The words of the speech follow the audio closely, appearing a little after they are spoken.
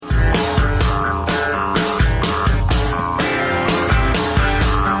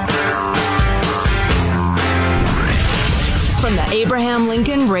Abraham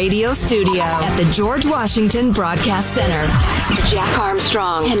Lincoln Radio Studio at the George Washington Broadcast Center. Jack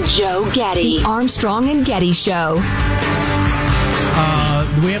Armstrong and Joe Getty. The Armstrong and Getty Show. Do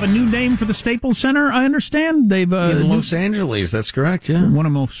we have a new name for the Staples Center? I understand they've in Los Angeles. That's correct. Yeah, one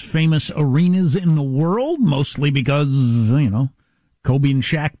of the most famous arenas in the world, mostly because Kobe and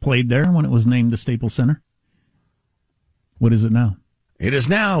Shaq played there when it was named the Staples Center. What is it now? It is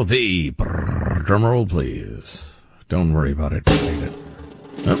now the drum roll, please. Don't worry about it.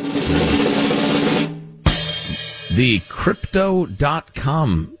 The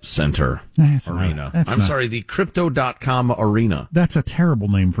Crypto.com Center Arena. The Crypto.com Arena. That's a terrible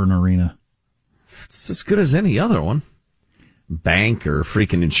name for an arena. It's as good as any other one. Bank or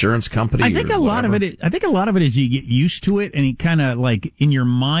freaking insurance company. I think a lot of it is you get used to it and you kind of like in your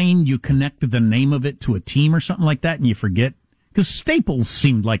mind you connect the name of it to a team or something like that and you forget. Because Staples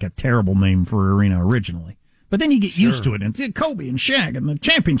seemed like a terrible name for an arena originally. But then you get used to it, and Kobe and Shaq and the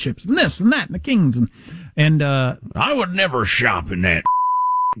championships and this and that and the Kings and I would never shop in that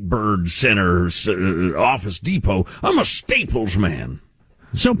Bird Center Office Depot. I'm a Staples man.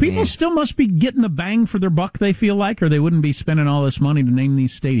 So people still must be getting the bang for their buck, they feel like, or they wouldn't be spending all this money to name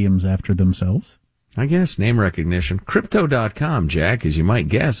these stadiums after themselves. I guess name recognition. Crypto.com, Jack, as you might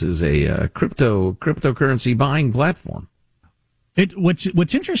guess, is a cryptocurrency buying platform.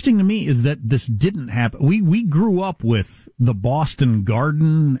 What's interesting to me is that this didn't happen. We grew up with the Boston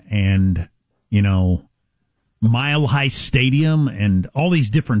Garden and, Mile High Stadium and all these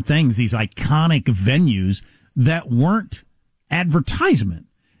different things, these iconic venues that weren't advertisement.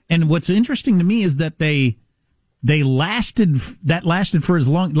 And what's interesting to me is that they lasted for as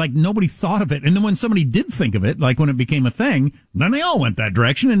long, like nobody thought of it. And then when somebody did think of it, like when it became a thing, then they all went that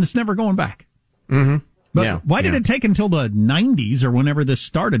direction and it's never going back. Mm-hmm. But why did it take until the 90s or whenever this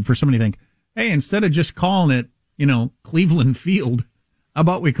started for somebody to think, hey, instead of just calling it, Cleveland Field, how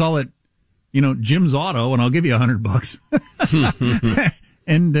about we call it, Jim's Auto and I'll give you $100.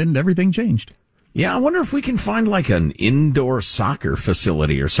 And then everything changed. Yeah, I wonder if we can find like an indoor soccer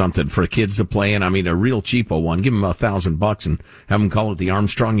facility or something for kids to play in. I mean, a real cheapo one. Give them $1,000 and have them call it the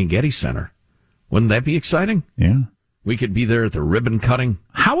Armstrong and Getty Center. Wouldn't that be exciting? Yeah. We could be there at the ribbon cutting.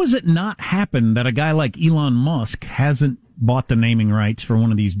 How has it not happened that a guy like Elon Musk hasn't bought the naming rights for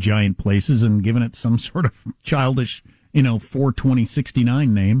one of these giant places and given it some sort of childish,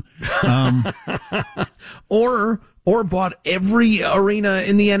 42069 name? Or bought every arena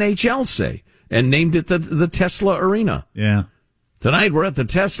in the NHL, say, and named it the Tesla Arena. Yeah. Tonight we're at the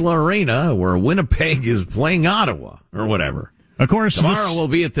Tesla Arena where Winnipeg is playing Ottawa or whatever. Of course, tomorrow we'll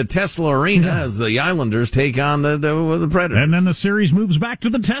be at the Tesla Arena as the Islanders take on the Predators. And then the series moves back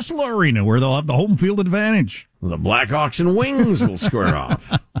to the Tesla Arena where they'll have the home field advantage. The Blackhawks and Wings will square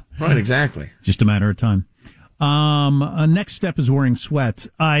off. Right, exactly. Just a matter of time. Next step is wearing sweats.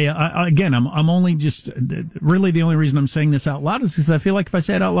 I'm only just really the only reason I'm saying this out loud is because I feel like if I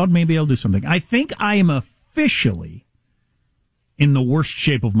say it out loud, maybe I'll do something. I think I am officially in the worst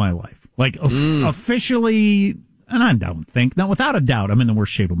shape of my life. Like officially. And I don't think, now without a doubt, I'm in the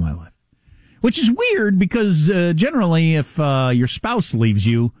worst shape of my life. Which is weird because generally if your spouse leaves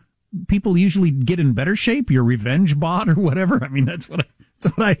people usually get in better shape, your revenge bot or whatever. I mean, eventually.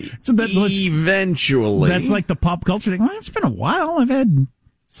 That's like the pop culture thing. Well, it's been a while. I've had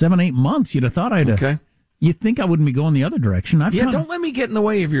 7-8 months. You'd have thought Okay. You'd think I wouldn't be going the other direction. Don't let me get in the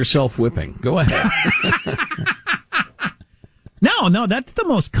way of your self-whipping. Go ahead. No, that's the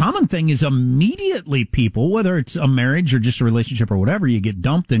most common thing is immediately people, whether it's a marriage or just a relationship or whatever, you get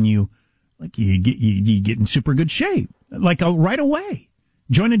dumped and you get in super good shape, like right away.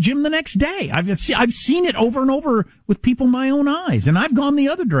 Join a gym the next day. I've seen it over and over with people in my own eyes, and I've gone the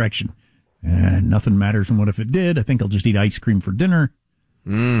other direction. Nothing matters, and what if it did? I think I'll just eat ice cream for dinner.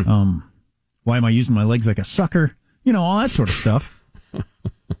 Why am I using my legs like a sucker? All that sort of stuff.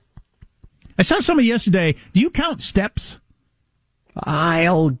 I saw somebody yesterday. Do you count steps?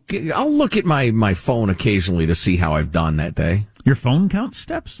 I'll look at my phone occasionally to see how I've done that day. Your phone counts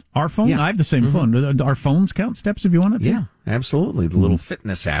steps? Our phone? Yeah. I have the same phone. Our phones count steps if you want it to? Yeah, absolutely. The little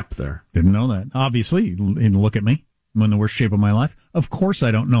fitness app there. Didn't know that. Obviously, you look at me. I'm in the worst shape of my life. Of course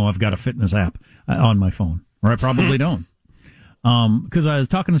I don't know I've got a fitness app on my phone. Or I probably don't. Because I was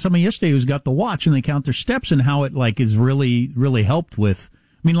talking to somebody yesterday who's got the watch and they count their steps and how it is really, really helped with.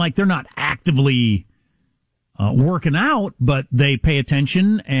 I mean, they're not actively working out, but they pay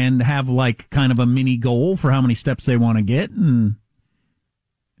attention and have kind of a mini goal for how many steps they want to get. And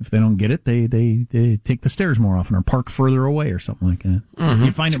if they don't get it, they take the stairs more often or park further away or something like that. Mm-hmm.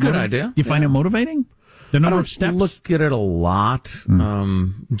 You find it's a good idea. You find it motivating? The number of steps? Look at it a lot.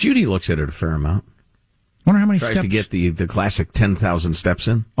 Judy looks at it a fair amount. Wonder how many Tries steps. to get the classic 10,000 steps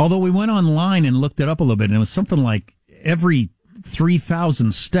in. Although we went online and looked it up a little bit, and it was something like every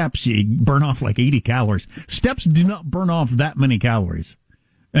 3,000 steps, you burn off like 80 calories. Steps do not burn off that many calories.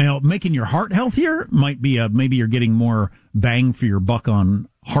 Making your heart healthier might be maybe you're getting more bang for your buck on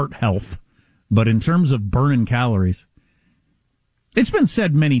heart health. But in terms of burning calories, it's been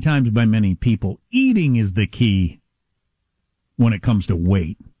said many times by many people, eating is the key when it comes to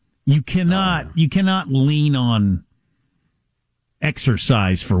weight. You cannot lean on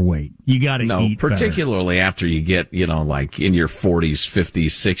exercise for weight. You got to eat particularly better. After you get, like in your 40s, 50s,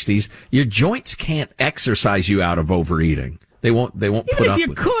 60s, your joints can't exercise you out of overeating. They won't put up with it. Even if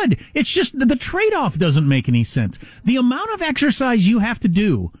you could, it's just the trade-off doesn't make any sense. The amount of exercise you have to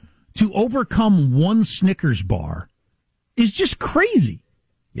do to overcome one Snickers bar is just crazy.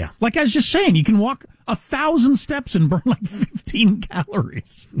 Yeah. Like I was just saying, you can walk 1,000 steps and burn like 15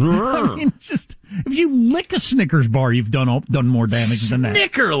 calories. I mean, just if you lick a Snickers bar, you've done more damage than that.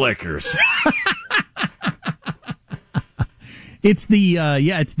 Snicker lickers. It's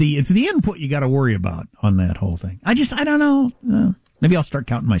the input you got to worry about on that whole thing. I don't know. Maybe I'll start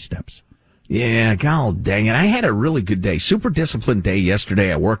counting my steps. Yeah, god dang it. I had a really good day. Super disciplined day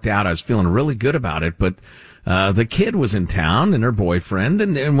yesterday. I worked out. I was feeling really good about it, but the kid was in town and her boyfriend,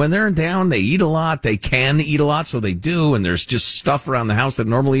 and when they're in town, they eat a lot. They can eat a lot, so they do, and there's just stuff around the house that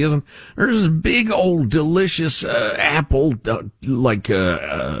normally isn't. There's this big old delicious apple,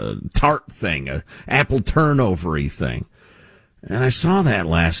 tart thing, apple turnover-y thing. And I saw that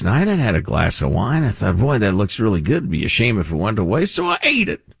last night. I had a glass of wine. I thought, boy, that looks really good. It'd be a shame if it went to waste, so I ate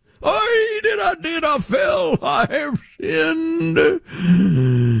it. I fell, I have sinned.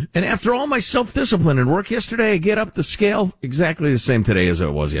 And after all my self-discipline and work yesterday, I get up the scale exactly the same today as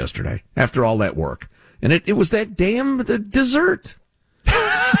it was yesterday, after all that work. And it was that damn dessert.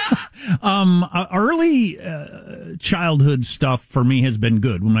 Early childhood stuff for me has been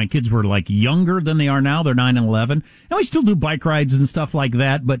good. When my kids were like younger than they are now, they're 9 and 11. And we still do bike rides and stuff like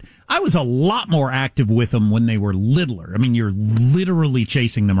that, but I was a lot more active with them when they were littler. I mean, you're literally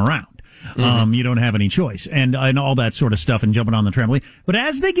chasing them around. Mm-hmm. You don't have any choice and all that sort of stuff and jumping on the trampoline. But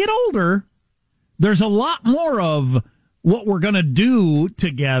as they get older, there's a lot more of what we're going to do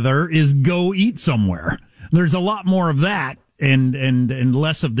together is go eat somewhere. There's a lot more of that. And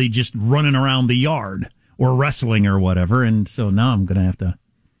less of the just running around the yard or wrestling or whatever. And so now I'm going to have to.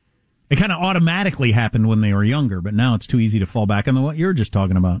 It kind of automatically happened when they were younger, but now it's too easy to fall back on what you're just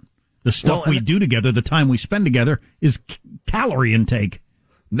talking about. The stuff we do together, the time we spend together is calorie intake.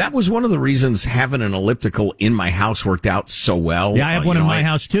 That was one of the reasons having an elliptical in my house worked out so well. Yeah, I have one in my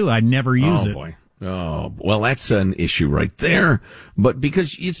house too. I never use it. Boy. Oh, well, that's an issue right there. But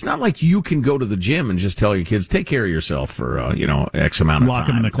because it's not like you can go to the gym and just tell your kids, take care of yourself for, X amount of time. Lock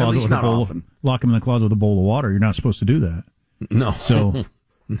them in the closet with a bowl of water. You're not supposed to do that. No. So,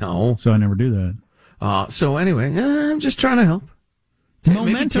 no. So I never do that. So anyway, I'm just trying to help.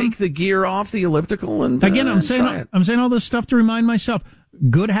 Momentum. Maybe take the gear off the elliptical and again, I'm saying all this stuff to remind myself,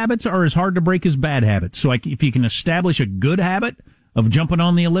 good habits are as hard to break as bad habits. So if you can establish a good habit of jumping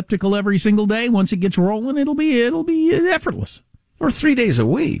on the elliptical every single day, once it gets rolling, it'll be effortless. Or 3 days a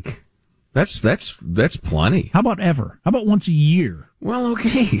week. That's plenty. How about ever? How about once a year? Well,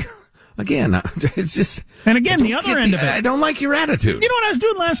 okay. Again, it's just. And again, the other end of it. I don't like your attitude. You know what I was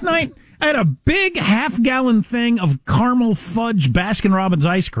doing last night? I had a big half-gallon thing of caramel fudge Baskin-Robbins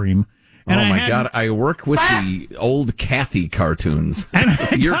ice cream. And God, I work with the old Kathy cartoons.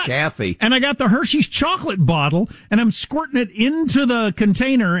 You're Kathy. And I got the Hershey's chocolate bottle, and I'm squirting it into the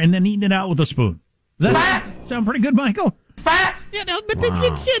container and then eating it out with a spoon. Does that sound pretty good, Michael? Yeah, no, but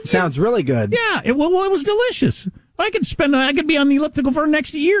wow. Sounds really good. Yeah, it was delicious. I could be on the elliptical for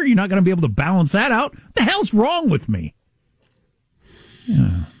next year. You're not going to be able to balance that out. What the hell's wrong with me?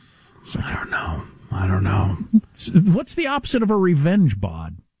 Yeah. I don't know. What's the opposite of a revenge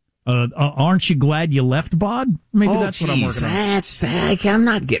bod? Aren't you glad you left bod? Maybe that's what I'm working on. I'm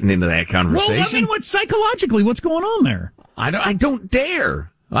not getting into that conversation. Well, I mean, what's going on there? I don't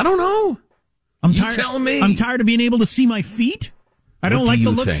dare. I don't know. Tell me. I'm tired of being able to see my feet. I don't like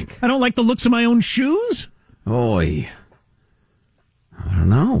the looks of my own shoes. Oy. I don't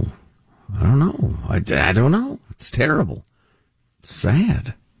know. I don't know. It's terrible. It's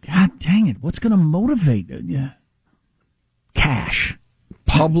sad. God dang it. What's going to motivate? Cash.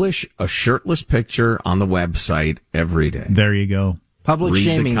 Publish a shirtless picture on the website every day. There you go. Public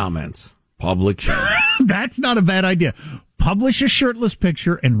shaming. Read the comments. Public shaming. That's not a bad idea. Publish a shirtless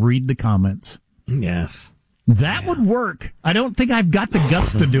picture and read the comments. Yes. That would work. I don't think I've got the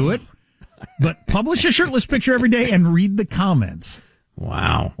guts to do it, but publish a shirtless picture every day and read the comments.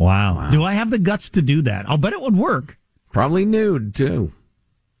 Wow. Do I have the guts to do that? I'll bet it would work. Probably nude, too.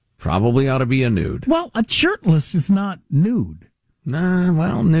 Probably ought to be a nude. Well, a shirtless is not nude.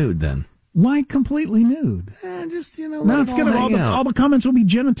 Nude then. Why completely nude? Just, No, it's gonna all the comments will be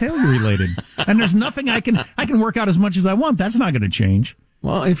genitalia related, and there's nothing I can work out as much as I want. That's not going to change.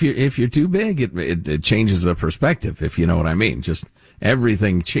 Well, if you're too big, it changes the perspective. If you know what I mean, just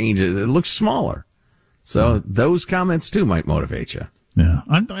everything changes. It looks smaller. So those comments too might motivate you. Yeah,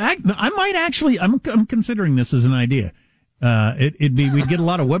 I might actually. I'm considering this as an idea. We'd get a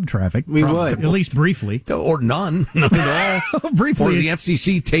lot of web traffic. We would, at least briefly, or none at all. Briefly, or the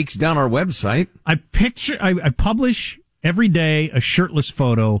FCC takes down our website. I publish every day a shirtless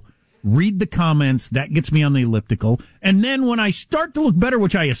photo. Read the comments. That gets me on the elliptical, and then when I start to look better,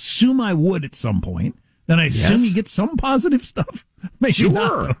 which I assume I would at some point, then I assume you get some positive stuff. Maybe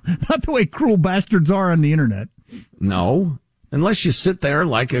sure, not the way cruel bastards are on the internet. No, unless you sit there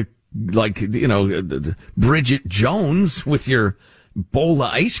like Bridget Jones with your bowl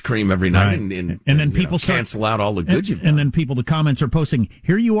of ice cream every night, right. and then people cancel out all the good you've done. And then the comments are posting,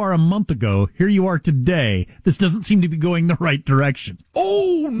 here you are a month ago, here you are today. This doesn't seem to be going the right direction.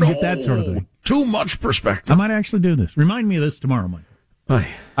 Oh, no. You get that sort of thing. Too much perspective. I might actually do this. Remind me of this tomorrow, Mike.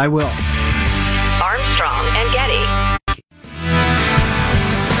 I will. Armstrong and Getty.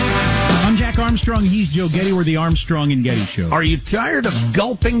 I'm Jack Armstrong. He's Joe Getty. We're the Armstrong and Getty Show. Are you tired of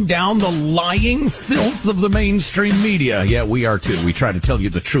gulping down the lying filth of the mainstream media? Yeah, we are too. We try to tell you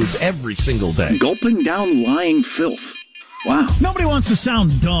the truth every single day. Gulping down lying filth. Wow. Nobody wants to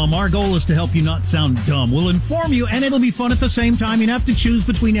sound dumb. Our goal is to help you not sound dumb. We'll inform you, and it'll be fun at the same time. You have to choose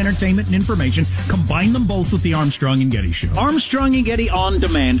between entertainment and information. Combine them both with the Armstrong and Getty Show. Armstrong and Getty On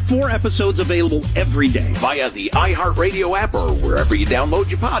Demand. 4 episodes available every day via the iHeartRadio app or wherever you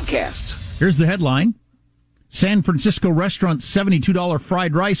download your podcasts. Here's the headline. San Francisco restaurant's $72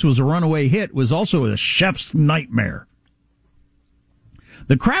 fried rice was a runaway hit, was also a chef's nightmare.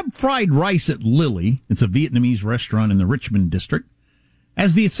 The crab fried rice at Lily, it's a Vietnamese restaurant in the Richmond district,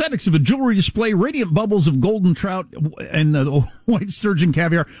 has the aesthetics of a jewelry display, radiant bubbles of golden trout and white sturgeon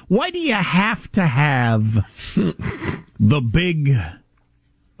caviar. Why do you have to have the big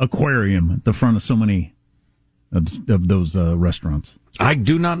aquarium at the front of so many of those restaurants? I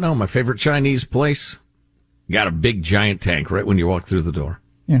do not know. My favorite Chinese place got a big giant tank right when you walk through the door.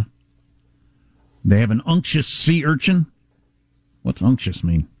 Yeah. They have an unctuous sea urchin. What's unctuous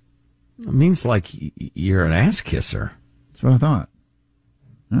mean? It means like you're an ass kisser. That's what I thought.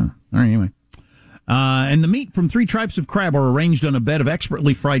 Oh, all right, anyway. And the meat from 3 types of crab are arranged on a bed of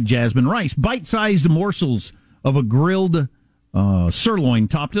expertly fried jasmine rice. Bite-sized morsels of a grilled sirloin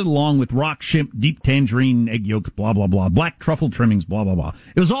topped it, along with rock shrimp, deep tangerine, egg yolks, blah, blah, blah. Black truffle trimmings, blah, blah, blah.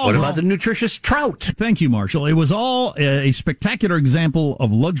 It was all. What about the nutritious trout? Thank you, Marshall. It was all a spectacular example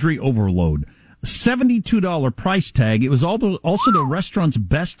of luxury overload. $72 price tag. It was also the restaurant's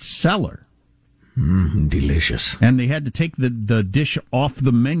best seller. Delicious. And they had to take the dish off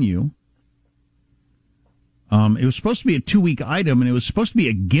the menu. It was supposed to be a 2-week item, and it was supposed to be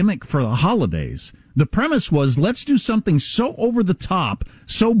a gimmick for the holidays. The premise was, let's do something so over the top,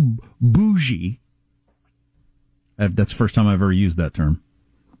 so bougie. That's the first time I've ever used that term.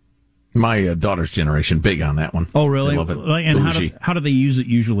 My daughter's generation, big on that one. Oh, really? They love it. And how do they use it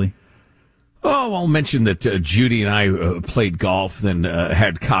usually? Oh, I'll mention that Judy and I played golf, then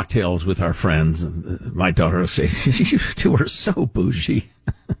had cocktails with our friends. My daughter will say, you two are so bougie.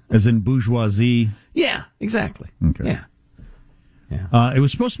 As in bourgeoisie? Yeah, exactly. Okay. Yeah. It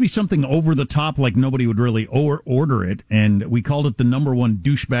was supposed to be something over the top, like nobody would really order it, and we called it the #1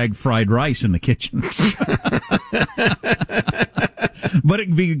 douchebag fried rice in the kitchen. But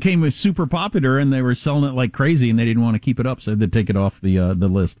it became super popular, and they were selling it like crazy, and they didn't want to keep it up, so they'd take it off the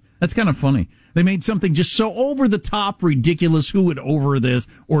list. That's kind of funny. They made something just so over the top, ridiculous. Who would order this?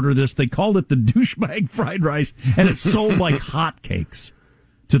 They called it the douchebag fried rice, and it sold like hotcakes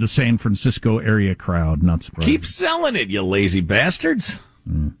to the San Francisco area crowd. Not surprising. Keep selling it, you lazy bastards.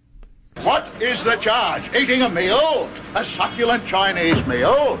 What is the charge? Eating a meal? A succulent Chinese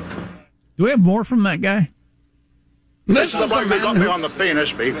meal? Do we have more from that guy? This is the one who got me on the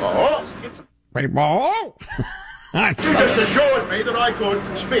penis before. You just assured me that I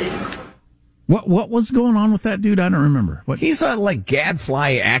could speak. What was going on with that dude? I don't remember. What? He's a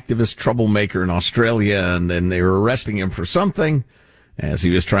gadfly activist troublemaker in Australia, and then they were arresting him for something as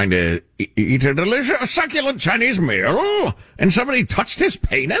he was trying to eat a delicious, succulent Chinese meal, and somebody touched his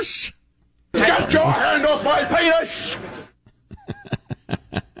penis. Get your hand off my penis!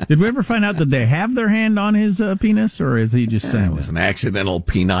 Did we ever find out that they have their hand on his penis, or is he just saying it was an accidental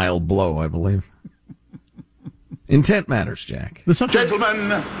penile blow, I believe. Intent matters, Jack. Gentlemen,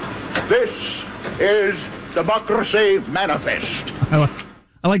 this is Democracy Manifest. I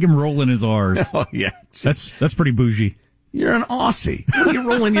like him rolling his R's. Oh, yeah. That's pretty bougie. You're an Aussie. What are you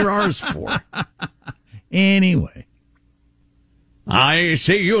rolling your R's for? Anyway. I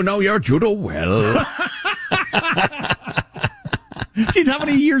see you know your judo well. Jeez, how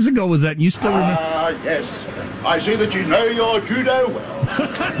many years ago was that? You still remember? Yes. I see that you know your judo well.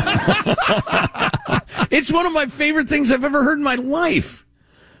 It's one of my favorite things I've ever heard in my life.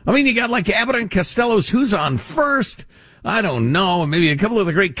 I mean, you got like Abbott and Costello's Who's On First? I don't know, and maybe a couple of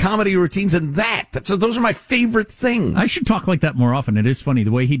the great comedy routines, and those are my favorite things. I should talk like that more often. It is funny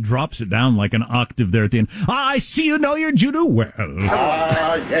the way he drops it down like an octave there at the end. I see you know your judo well.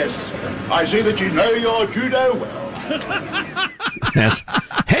 Yes. I see that you know your judo well. Yes.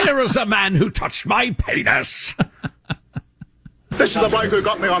 Here is a man who touched my penis. This is the bloke who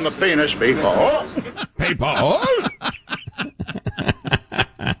got me on the penis, people. People.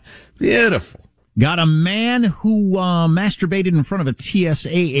 Beautiful. Got a man who masturbated in front of a TSA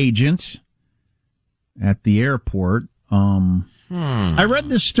agent at the airport. I read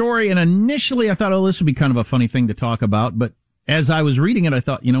this story, and initially I thought, this would be kind of a funny thing to talk about. But as I was reading it, I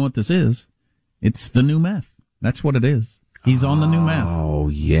thought, you know what this is? It's the new meth. That's what it is. He's on the new meth. Oh,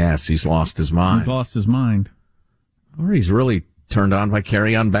 yes. He's lost his mind. He's lost his mind. Or he's really turned on by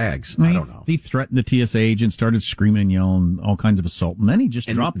carry-on bags. I don't know. He threatened the TSA agent, started screaming and yelling, all kinds of assault, and then he just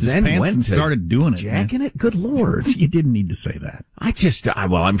dropped his pants and started doing it. Jacking it? Good Lord. You didn't need to say that.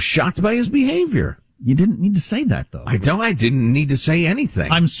 I'm shocked by his behavior. You didn't need to say that, though. I didn't need to say anything.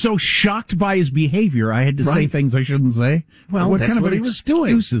 I'm so shocked by his behavior, I had to say things I shouldn't say. Well, that's what he was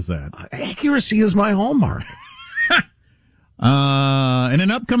doing. What excuse is that? Accuracy is my hallmark. In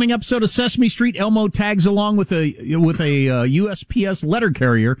an upcoming episode of Sesame Street, Elmo tags along with a USPS letter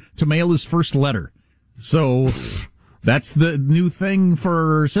carrier to mail his first letter. So that's the new thing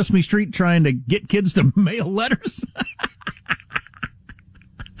for Sesame Street, trying to get kids to mail letters.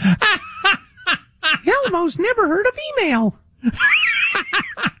 Elmo's never heard of email.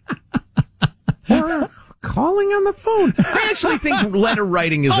 Or calling on the phone. I actually think letter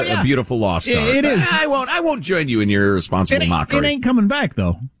writing is a beautiful lost art. It is. I won't join you in your irresponsible mockery. It ain't coming back,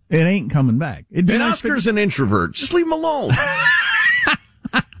 though. It ain't coming back. Oscar's an introvert. Just leave him alone.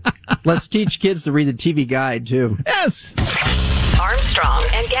 Let's teach kids to read the TV guide, too. Yes. Armstrong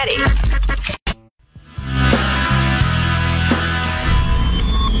and Getty.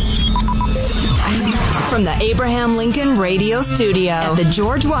 From the Abraham Lincoln Radio Studio at the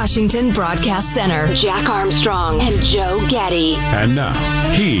George Washington Broadcast Center, Jack Armstrong and Joe Getty. And now,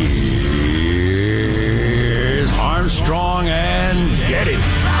 here's Armstrong and Getty.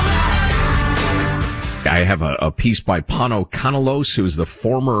 I have a piece by Pano Canalos, who's the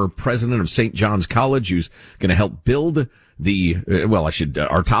former president of St. John's College, who's going to help build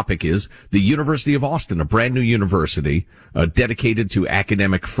our topic is the University of Austin, a brand new university, dedicated to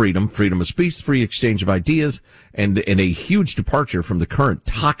academic freedom of speech, free exchange of ideas, and a huge departure from the current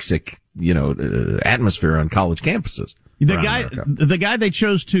toxic, atmosphere on college campuses. The guy they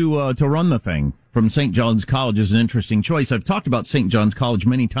chose to run the thing from St. John's College is an interesting choice. I've talked about St. John's College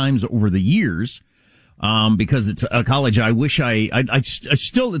many times over the years, because it's a college I wish I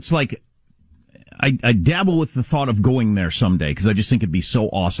still, it's like, I dabble with the thought of going there someday because I just think it'd be so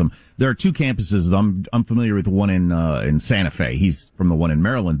awesome. There are two campuses. I'm familiar with the one in Santa Fe. He's from the one in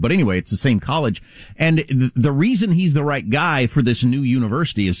Maryland. But anyway, it's the same college. And the reason he's the right guy for this new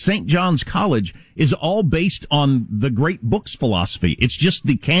university is St. John's College is all based on the great books philosophy. It's just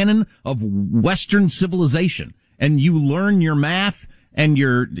the canon of Western civilization. And you learn your math and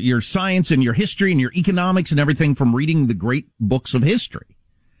your science and your history and your economics and everything from reading the great books of history.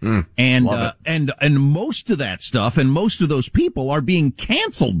 And most of that stuff and most of those people are being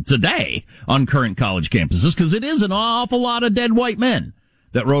canceled today on current college campuses because it is an awful lot of dead white men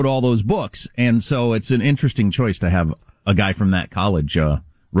that wrote all those books. And so it's an interesting choice to have a guy from that college,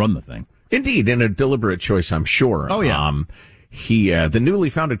 run the thing. Indeed. And a deliberate choice, I'm sure. Oh, yeah. The newly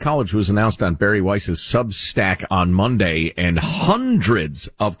founded college was announced on Barry Weiss's Substack on Monday, and hundreds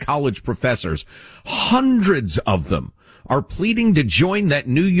of college professors, hundreds of them, are pleading to join that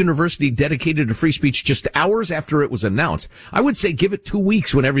new university dedicated to free speech just hours after it was announced. I would say give it 2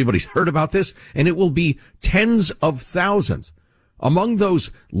 weeks when everybody's heard about this, and it will be tens of thousands. Among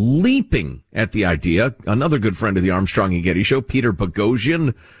those leaping at the idea, another good friend of the Armstrong and Getty Show, Peter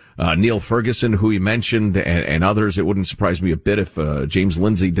Boghossian, Neil Ferguson, who he mentioned, and others. It wouldn't surprise me a bit if James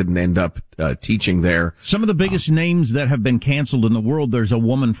Lindsay didn't end up teaching there. Some of the biggest names that have been canceled in the world, there's a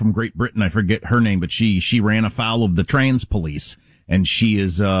woman from Great Britain, I forget her name, but she ran afoul of the trans police And she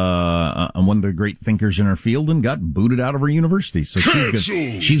is one of the great thinkers in her field and got booted out of her university. So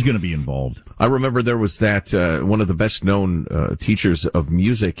she's going to be involved. I remember there was that one of the best known teachers of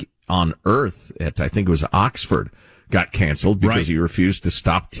music on earth at, I think it was Oxford, got canceled because he refused to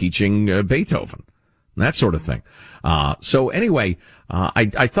stop teaching Beethoven. That sort of thing. So anyway,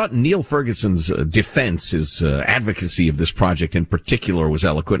 I thought Neil Ferguson's defense, his advocacy of this project in particular was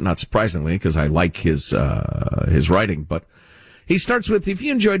eloquent, not surprisingly, because I like his writing. But he starts with, if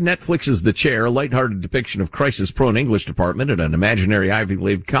you enjoyed Netflix's The Chair, a lighthearted depiction of crisis-prone English department at an imaginary Ivy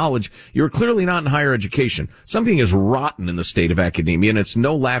League college, you're clearly not in higher education. Something is rotten in the state of academia, and it's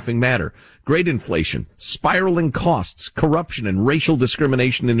no laughing matter. Great inflation, spiraling costs, corruption and racial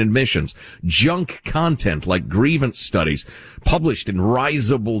discrimination in admissions, junk content like grievance studies published in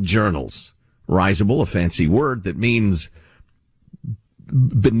risible journals. Risible, a fancy word that means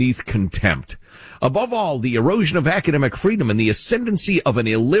beneath contempt. Above all, the erosion of academic freedom and the ascendancy of an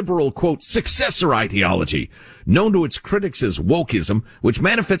illiberal, quote, successor ideology, known to its critics as wokeism, which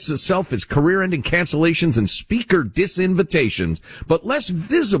manifests itself as career-ending cancellations and speaker disinvitations, but less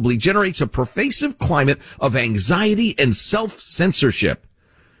visibly generates a pervasive climate of anxiety and self-censorship.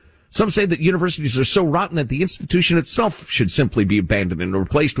 Some say that universities are so rotten that the institution itself should simply be abandoned and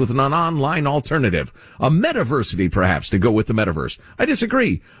replaced with an online alternative. A metaversity, perhaps, to go with the metaverse. I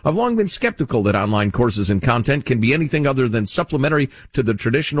disagree. I've long been skeptical that online courses and content can be anything other than supplementary to the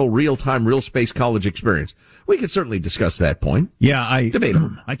traditional real-time, real-space college experience. We could certainly discuss that point. Yeah, I took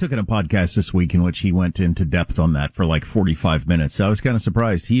in a podcast this week in which he went into depth on that for like 45 minutes. I was kind of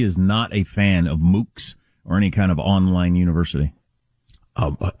surprised. He is not a fan of MOOCs or any kind of online university.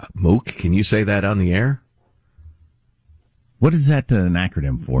 MOOC, can you say that on the air? What is that an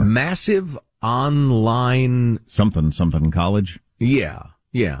acronym for? Massive online... Something college? Yeah.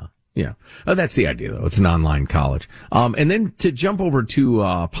 That's the idea, though. It's an online college. And then to jump over to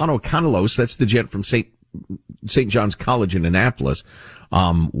Pano Canalos, that's the gent from St. John's College in Annapolis,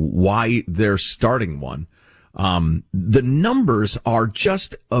 why they're starting one. The numbers are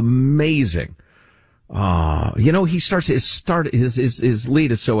just amazing. He starts his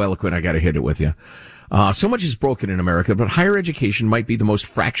lead is so eloquent. I got to hit it with you. So much is broken in America, but higher education might be the most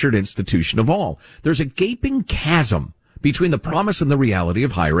fractured institution of all. There's a gaping chasm between the promise and the reality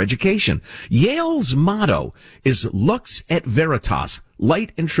of higher education. Yale's motto is Lux et Veritas,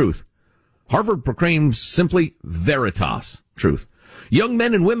 light and truth. Harvard proclaims simply Veritas, truth. Young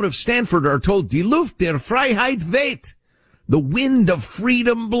men and women of Stanford are told Die Luft der Freiheit weht. The wind of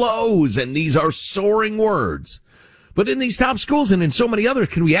freedom blows, and these are soaring words. But in these top schools and in so many others,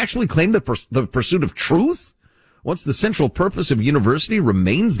 can we actually claim the pursuit of truth? Once the central purpose of university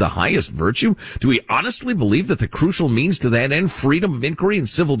remains the highest virtue, do we honestly believe that the crucial means to that end, freedom of inquiry and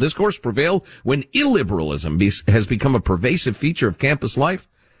civil discourse, prevail when illiberalism has become a pervasive feature of campus life?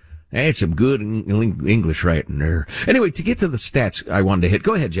 That's some good English right in there. Anyway, to get to the stats I wanted to hit.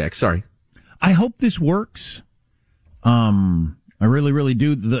 Go ahead, Jack. Sorry. I hope this works. I really, really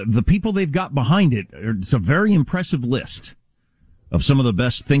do. The people they've got behind it, it's a very impressive list of some of the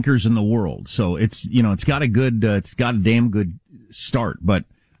best thinkers in the world. So it's got a damn good start, but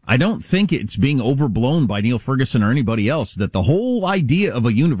I don't think it's being overblown by Neil Ferguson or anybody else that the whole idea of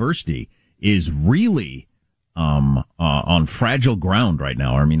a university is really, on fragile ground right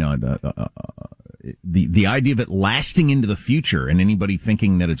now. I mean, the idea of it lasting into the future and anybody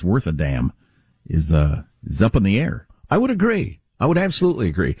thinking that it's worth a damn is up in the air. I would agree. I would absolutely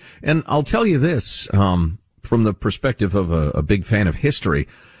agree. And I'll tell you this, from the perspective of a big fan of history,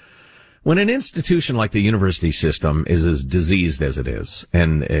 when an institution like the university system is as diseased as it is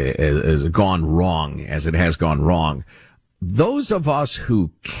and has gone wrong as it has gone wrong, those of us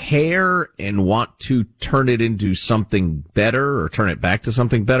who care and want to turn it into something better or turn it back to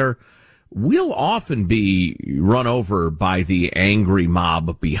something better, we'll often be run over by the angry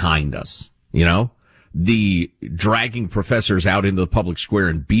mob behind us, the dragging professors out into the public square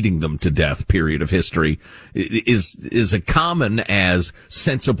and beating them to death period of history is as common as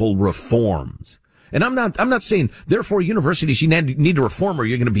sensible reforms. And I'm not saying, therefore, universities, you need to reform or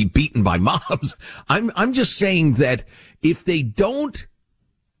you're going to be beaten by mobs. I'm just saying that if they don't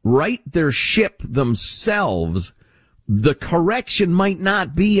right their ship themselves, the correction might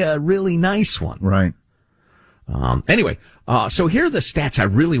not be a really nice one. Right. Anyway, so here are the stats I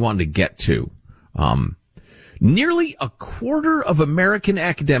really wanted to get to. Nearly a quarter of American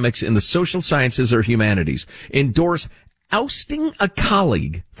academics in the social sciences or humanities endorse ousting a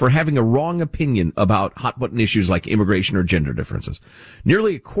colleague for having a wrong opinion about hot-button issues like immigration or gender differences.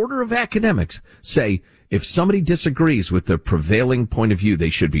 Nearly a quarter of academics say if somebody disagrees with the prevailing point of view, they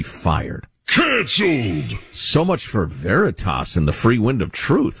should be fired. Canceled. So much for Veritas and the free wind of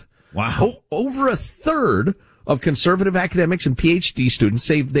truth. Wow. Over a third of conservative academics and PhD students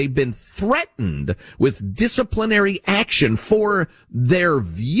say they've been threatened with disciplinary action for their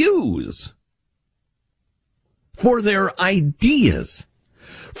views, for their ideas.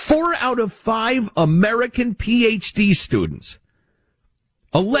 4 out of 5 American PhD students,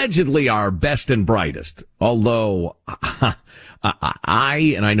 allegedly our best and brightest, although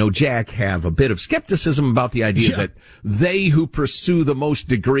I know Jack have a bit of skepticism about the idea that they who pursue the most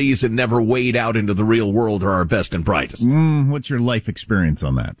degrees and never wade out into the real world are our best and brightest. What's your life experience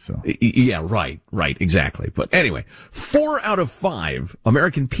on that? So yeah, right, exactly. But anyway, 4 out of 5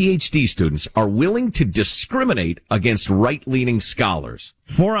 American PhD students are willing to discriminate against right-leaning scholars.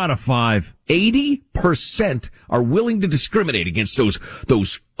 4 out of 5. 80% are willing to discriminate against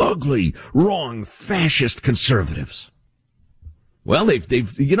those ugly, wrong, fascist conservatives. Well,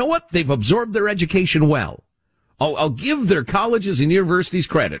 they've you know what? They've absorbed their education well. I'll give their colleges and universities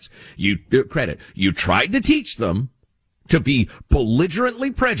credit. You tried to teach them to be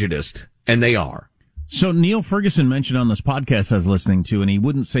belligerently prejudiced, and they are. So Neil Ferguson mentioned on this podcast I was listening to, and he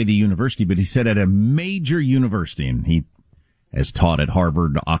wouldn't say the university, but he said at a major university, and he has taught at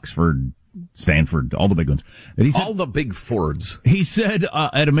Harvard, Oxford, Stanford, all the big ones. And he said, all the big Fords. He said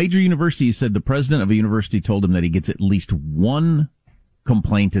at a major university, he said the president of a university told him that he gets at least one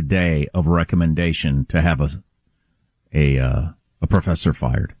complaint a day of recommendation to have a professor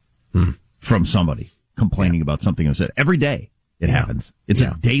fired from somebody complaining about something he said. Every day it happens. It's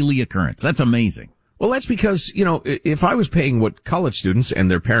a daily occurrence. That's amazing. Well, that's because, if I was paying what college students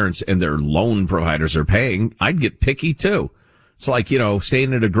and their parents and their loan providers are paying, I'd get picky too. It's like,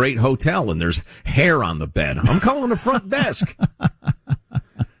 staying at a great hotel and there's hair on the bed. I'm calling the front desk.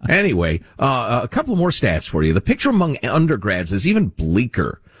 Anyway, a couple more stats for you. The picture among undergrads is even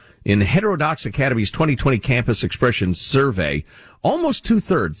bleaker. In Heterodox Academy's 2020 Campus Expression Survey, almost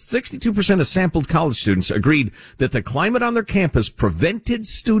 2/3, 62% of sampled college students agreed that the climate on their campus prevented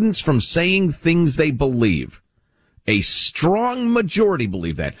students from saying things they believe. A strong majority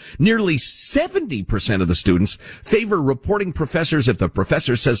believe that. Nearly 70% of the students favor reporting professors if the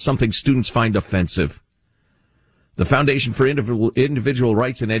professor says something students find offensive. The Foundation for Individual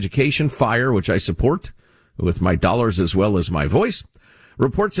Rights in Education, FIRE, which I support with my dollars as well as my voice,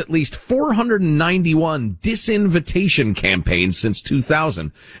 reports at least 491 disinvitation campaigns since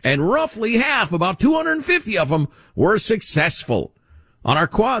 2000, and roughly half, about 250 of them, were successful. On our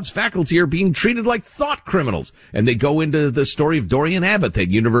quads, faculty are being treated like thought criminals. And they go into the story of Dorian Abbott, that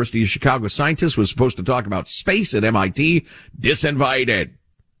University of Chicago scientist was supposed to talk about space at MIT, disinvited.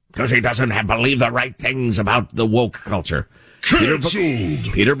 Because he doesn't believe the right things about the woke culture. Peter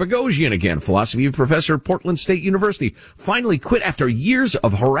Boghossian again, philosophy professor at Portland State University, finally quit after years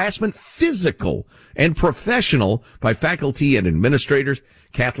of harassment, physical and professional, by faculty and administrators.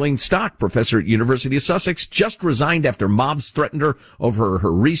 Kathleen Stock, professor at University of Sussex, just resigned after mobs threatened her over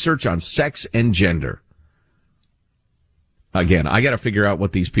her research on sex and gender. Again, I got to figure out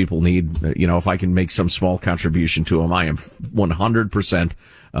what these people need. If I can make some small contribution to them, I am 100%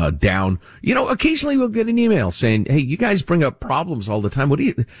 down. Occasionally we'll get an email saying, "Hey, you guys bring up problems all the time.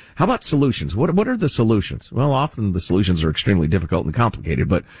 How about solutions? What are the solutions?" Well, often the solutions are extremely difficult and complicated,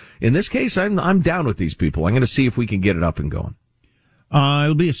 but in this case, I'm down with these people. I'm going to see if we can get it up and going.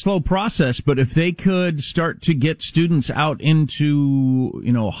 It'll be a slow process, but if they could start to get students out into,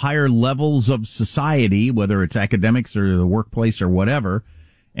 higher levels of society, whether it's academics or the workplace or whatever,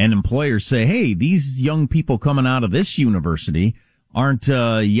 and employers say, "Hey, these young people coming out of this university aren't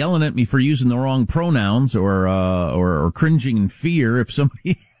yelling at me for using the wrong pronouns or cringing in fear if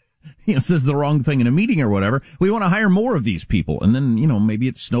somebody says the wrong thing in a meeting or whatever. We want to hire more of these people." And then, maybe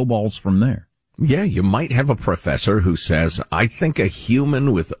it snowballs from there. Yeah, you might have a professor who says, "I think a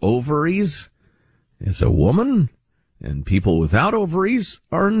human with ovaries is a woman, and people without ovaries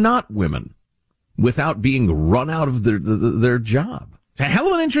are not women," without being run out of their job. It's a hell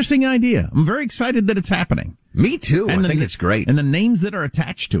of an interesting idea. I'm very excited that it's happening. Me too. I think it's great. And the names that are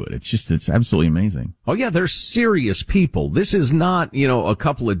attached to it, it's absolutely amazing. Oh yeah, they're serious people. This is not, a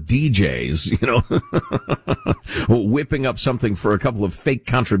couple of DJs, whipping up something for a couple of fake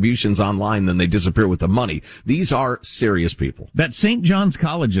contributions online, then they disappear with the money. These are serious people. That St. John's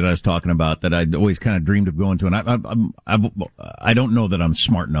College that I was talking about, that I'd always kind of dreamed of going to, and I don't know that I'm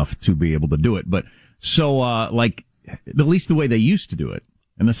smart enough to be able to do it, but so, at least the way they used to do it.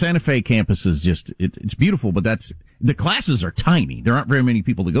 And the Santa Fe campus is just, it's beautiful, but the classes are tiny. There aren't very many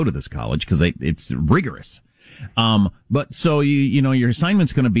people to go to this college because it's rigorous. But so your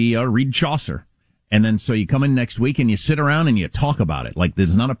assignment's going to be, read Chaucer. And then so you come in next week and you sit around and you talk about it. Like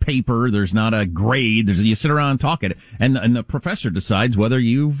there's not a paper, there's not a grade, you sit around and talk it. And the professor decides whether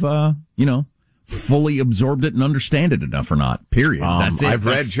you've, fully absorbed it and understand it enough or not. Period. That's it. I've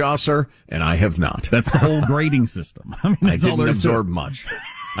read Chaucer and I have not. That's the whole grading system. I mean, that's I all didn't there is to it. absorb much.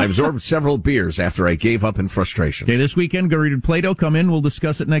 I absorbed several beers after I gave up in frustration. Okay, this weekend, go read Plato. Come in. We'll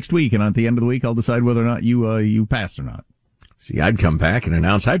discuss it next week. And at the end of the week, I'll decide whether or not you passed or not. See, I'd come back and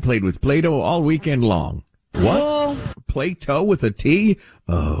announce I played with Plato all weekend long. What? Plato with a T?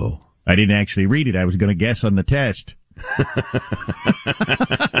 Oh. I didn't actually read it. I was going to guess on the test.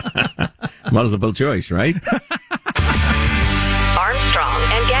 Multiple choice, right? Armstrong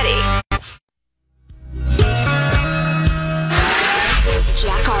and Getty.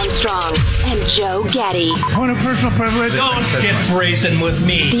 Jack Armstrong and Joe Getty. Point of personal privilege. Don't get brazen with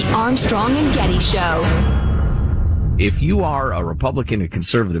me. The Armstrong and Getty Show. If you are a Republican and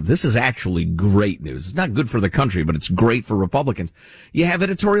conservative, this is actually great news. It's not good for the country, but it's great for Republicans. You have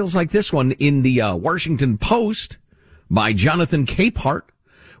editorials like this one in the Washington Post by Jonathan Capehart.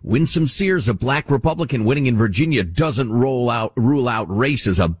 Winsome Sears, a black Republican winning in Virginia, doesn't rule out race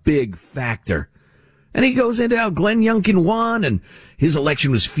as a big factor. And he goes into how Glenn Youngkin won, and his election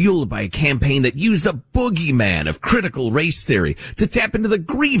was fueled by a campaign that used the boogeyman of critical race theory to tap into the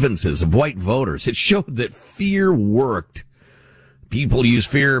grievances of white voters. It showed that fear worked. People use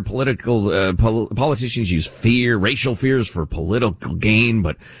fear, politicians use fear, racial fears for political gain,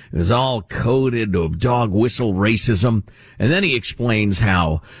 but it was all coded to dog whistle racism. And then he explains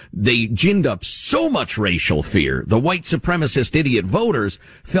how they ginned up so much racial fear, the white supremacist idiot voters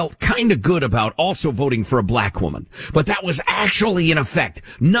felt kind of good about also voting for a black woman. But that was actually in effect,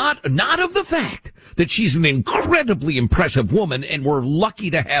 not of the fact that she's an incredibly impressive woman and we're lucky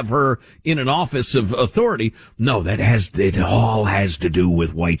to have her in an office of authority. No, it all has to do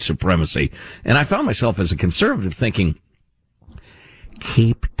with white supremacy. And I found myself as a conservative thinking,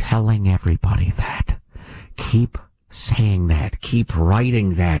 keep telling everybody that. Keep saying that. Keep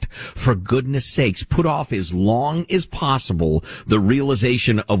writing that. For goodness sakes, put off as long as possible the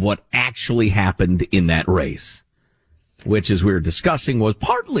realization of what actually happened in that race, which, as we were discussing, was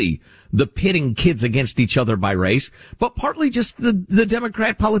partly the pitting kids against each other by race, but partly just the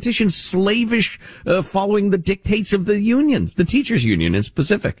Democrat politicians slavish, following the dictates of the unions, the teachers union in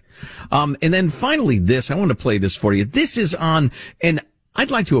specific. And then finally I want to play this for you. This is on, and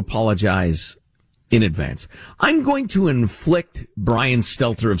I'd like to apologize in advance. I'm going to inflict Brian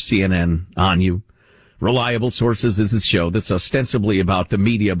Stelter of CNN on you. Reliable Sources is a show that's ostensibly about the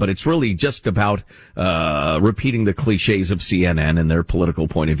media, but it's really just about repeating the cliches of CNN and their political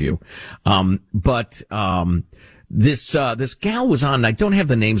point of view. This gal was on, I don't have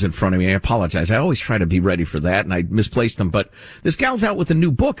the names in front of me, I apologize. I always try to be ready for that, and I misplaced them, but this gal's out with a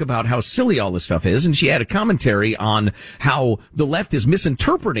new book about how silly all this stuff is, and she had a commentary on how the left is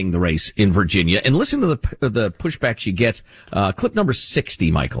misinterpreting the race in Virginia, and listen to the pushback she gets. Clip number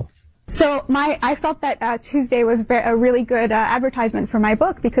 60, Michael. So I felt that Tuesday was a really good advertisement for my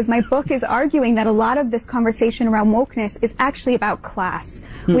book, because my book is arguing that a lot of this conversation around wokeness is actually about class.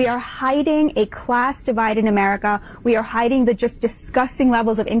 We are hiding a class divide in America. We are hiding the just disgusting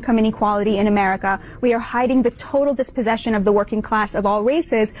levels of income inequality in America. We are hiding the total dispossession of the working class of all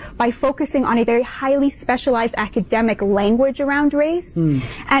races by focusing on a very highly specialized academic language around race.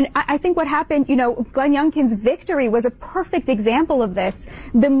 And I think what happened, Glenn Youngkin's victory was a perfect example of this.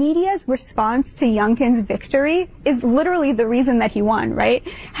 The media's response to Youngkin's victory is literally the reason that he won, right?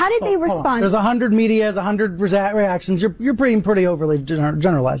 How did they respond? There's 100 medias, 100 reactions. You're being pretty overly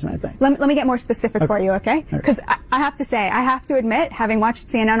generalizing, I think. Let me get more specific for you, okay? Because I have to admit, having watched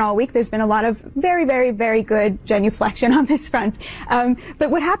CNN all week, there's been a lot of very, very, very good genuflection on this front. But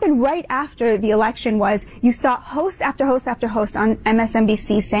what happened right after the election was you saw host after host after host on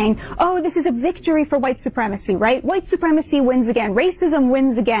MSNBC saying, oh, this is a victory for white supremacy, right? White supremacy wins again. Racism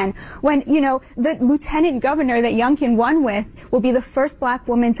wins again. When, the lieutenant governor that Youngkin won with will be the first black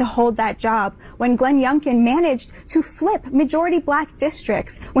woman to hold that job. When Glenn Youngkin managed to flip majority black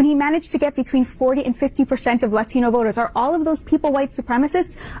districts, when he managed to get between 40 and 50% of Latino voters, are all of those people white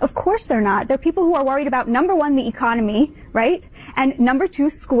supremacists? Of course they're not. They're people who are worried about, number one, the economy, right? And number two,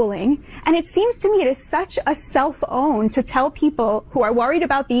 schooling. And it seems to me it is such a self-own to tell people who are worried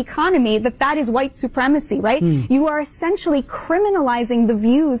about the economy that is white supremacy, right? You are essentially criminalizing the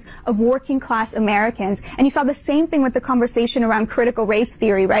views of working class Americans. And you saw the same thing with the conversation around critical race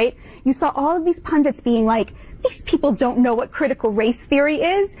theory, right? You saw all of these pundits being like, these people don't know what critical race theory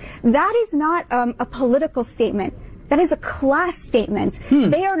is. That is not a political statement. That is a class statement.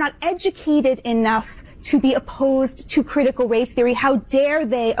 They are not educated enough to be opposed to critical race theory. How dare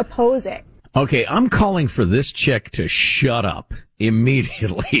they oppose it? Okay, I'm calling for this chick to shut up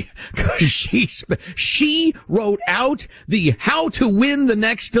immediately because she wrote out the how to win the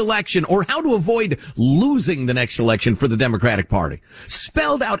next election or how to avoid losing the next election for the Democratic Party.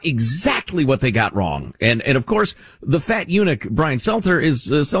 Spelled out exactly what they got wrong. And of course, the fat eunuch, Brian Seltzer,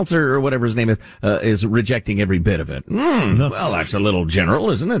 Seltzer or whatever his name is rejecting every bit of it. Well, that's a little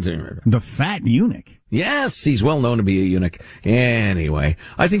general, isn't it? The fat eunuch. Yes, he's well known to be a eunuch. Anyway,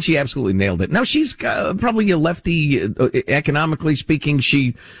 I think she absolutely nailed it. Now, she's probably a lefty, economically speaking.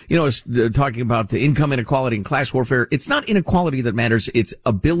 She, is talking about the income inequality and class warfare. It's not inequality that matters. It's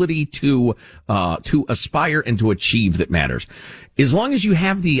ability to aspire and to achieve that matters. As long as you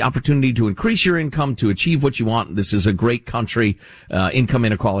have the opportunity to increase your income to achieve what you want, this is a great country. Income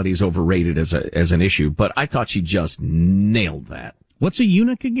inequality is overrated as an issue, but I thought she just nailed that. What's a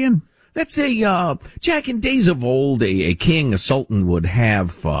eunuch again? That's Jack, in days of old, a king, a sultan would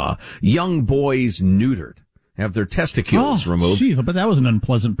have, young boys neutered, have their testicles removed. Jeez, but that was an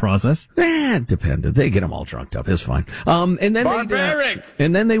unpleasant process. It depended. They get them all drunked up. It's fine. And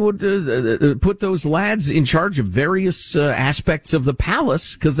then they would, put those lads in charge of various, aspects of the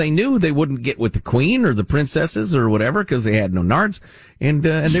palace because they knew they wouldn't get with the queen or the princesses or whatever because they had no nards. And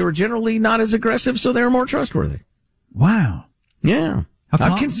they were generally not as aggressive, so they were more trustworthy. Wow. Yeah.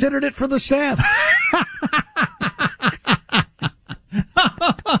 I've considered it for the staff.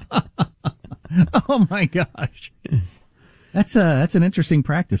 Oh my gosh. That's an interesting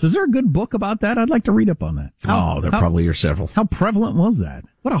practice. Is there a good book about that? I'd like to read up on that. There probably are several. How prevalent was that?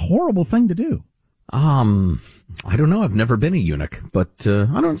 What a horrible thing to do. I don't know. I've never been a eunuch, but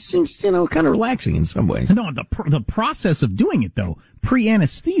I don't. It seems kind of relaxing in some ways. No, the process of doing it though,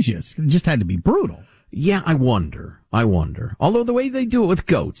 pre-anesthesia, just had to be brutal. Yeah, I wonder. Although the way they do it with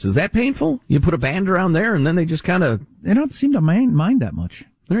goats, is that painful? You put a band around there and then they just kind of... They don't seem to mind that much.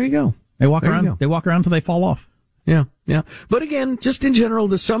 There you go. They walk around till they fall off. Yeah. But again, just in general,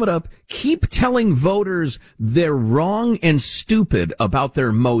 to sum it up, keep telling voters they're wrong and stupid about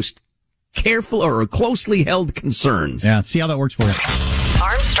their most careful or closely held concerns. Yeah, see how that works for you.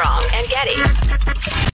 Armstrong and Getty.